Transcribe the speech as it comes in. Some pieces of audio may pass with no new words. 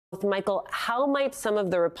Michael, how might some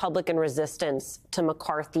of the Republican resistance to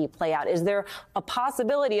McCarthy play out? Is there a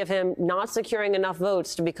possibility of him not securing enough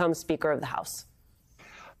votes to become Speaker of the House?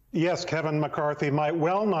 Yes, Kevin McCarthy might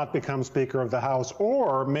well not become Speaker of the House,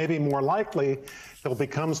 or maybe more likely, he'll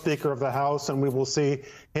become Speaker of the House and we will see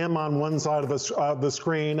him on one side of the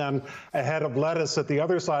screen and a head of lettuce at the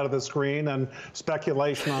other side of the screen, and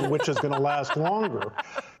speculation on which is going to last longer.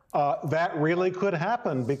 That really could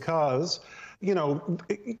happen because, you know,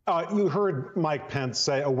 you heard Mike Pence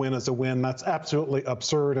say a win is a win. That's absolutely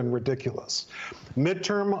absurd and ridiculous.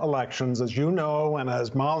 Midterm elections, as you know, and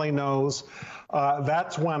as Molly knows,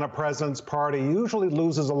 that's when a president's party usually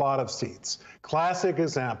loses a lot of seats. Classic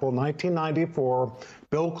example, 1994,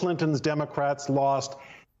 Bill Clinton's Democrats lost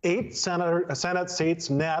 8 Senate seats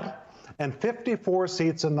net and 54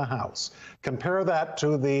 seats in the House. Compare that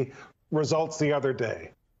to the results the other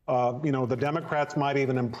day. You know, the Democrats might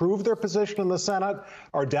even improve their position in the Senate,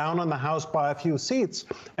 are down in the House by a few seats.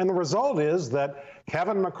 And the result is that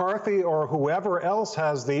Kevin McCarthy or whoever else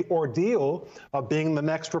has the ordeal of being the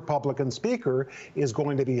next Republican Speaker is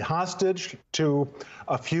going to be hostage to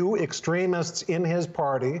a few extremists in his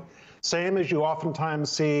party, same as you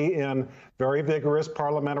oftentimes see in very vigorous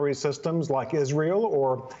parliamentary systems like Israel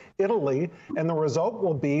or Italy. And the result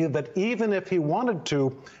will be that even if he wanted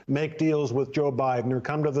to make deals with Joe Biden or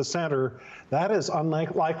come to the center, that is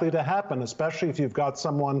unlikely to happen, especially if you've got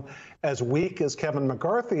someone as weak as Kevin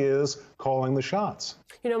McCarthy is calling the shots.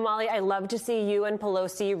 You know, Molly, I love to see you and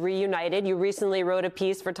Pelosi reunited. You recently wrote a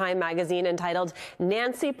piece for Time magazine entitled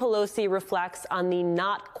 "Nancy Pelosi Reflects on the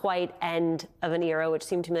Not Quite End of an Era," which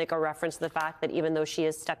seemed to me like a reference to the fact that even though she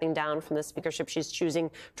is stepping down from the speakership, she's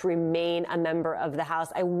choosing to remain a member of the House.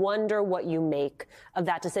 I wonder what you make of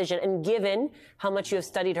that decision, and given how much you have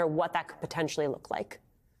studied her, what that could potentially look like.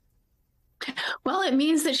 Well, it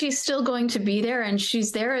means that she's still going to be there, and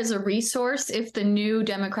she's there as a resource if the new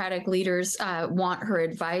Democratic leaders want her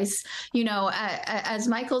advice. You know, as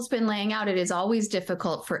Michael's been laying out, it is always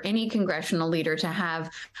difficult for any congressional leader to have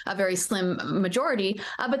a very slim majority.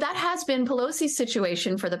 But that has been Pelosi's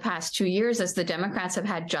situation for the past 2 years, as the Democrats have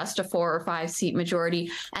had just a 4 or 5 seat majority.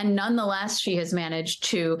 And nonetheless, she has managed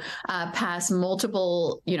to pass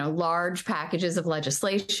multiple, large packages of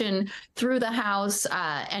legislation through the House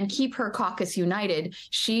and keep her caucus united.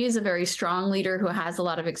 She is a very strong leader who has a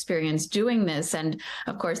lot of experience doing this. And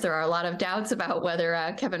of course, there are a lot of doubts about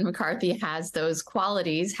whether Kevin McCarthy has those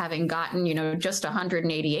qualities, having gotten, just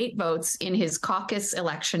 188 votes in his caucus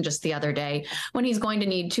election just the other day, when he's going to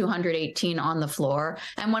need 218 on the floor.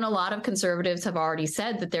 And when a lot of conservatives have already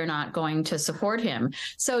said that they're not going to support him.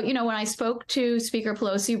 So, when I spoke to Speaker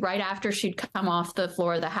Pelosi right after she'd come off the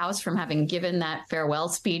floor of the House from having given that farewell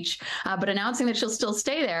speech, but announcing that she'll still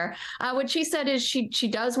stay there, what she said is she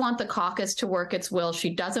does want the caucus to work its will.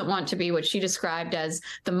 She doesn't want to be what she described as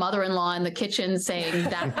the mother-in-law in the kitchen saying,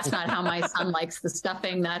 that's not how my son likes the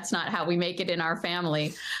stuffing. That's not how we make it in our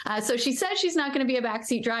family. So she says she's not going to be a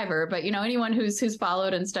backseat driver. But, anyone who's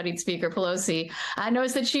followed and studied Speaker Pelosi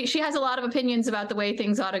knows that she has a lot of opinions about the way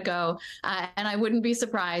things ought to go. And I wouldn't be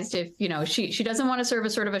surprised if, she doesn't want to serve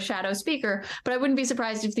as sort of a shadow speaker, but I wouldn't be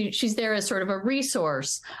surprised if she's there as sort of a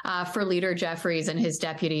resource for Leader Jeffries and his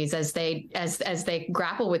deputies as they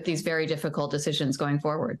grapple with these very difficult decisions going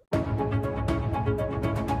forward.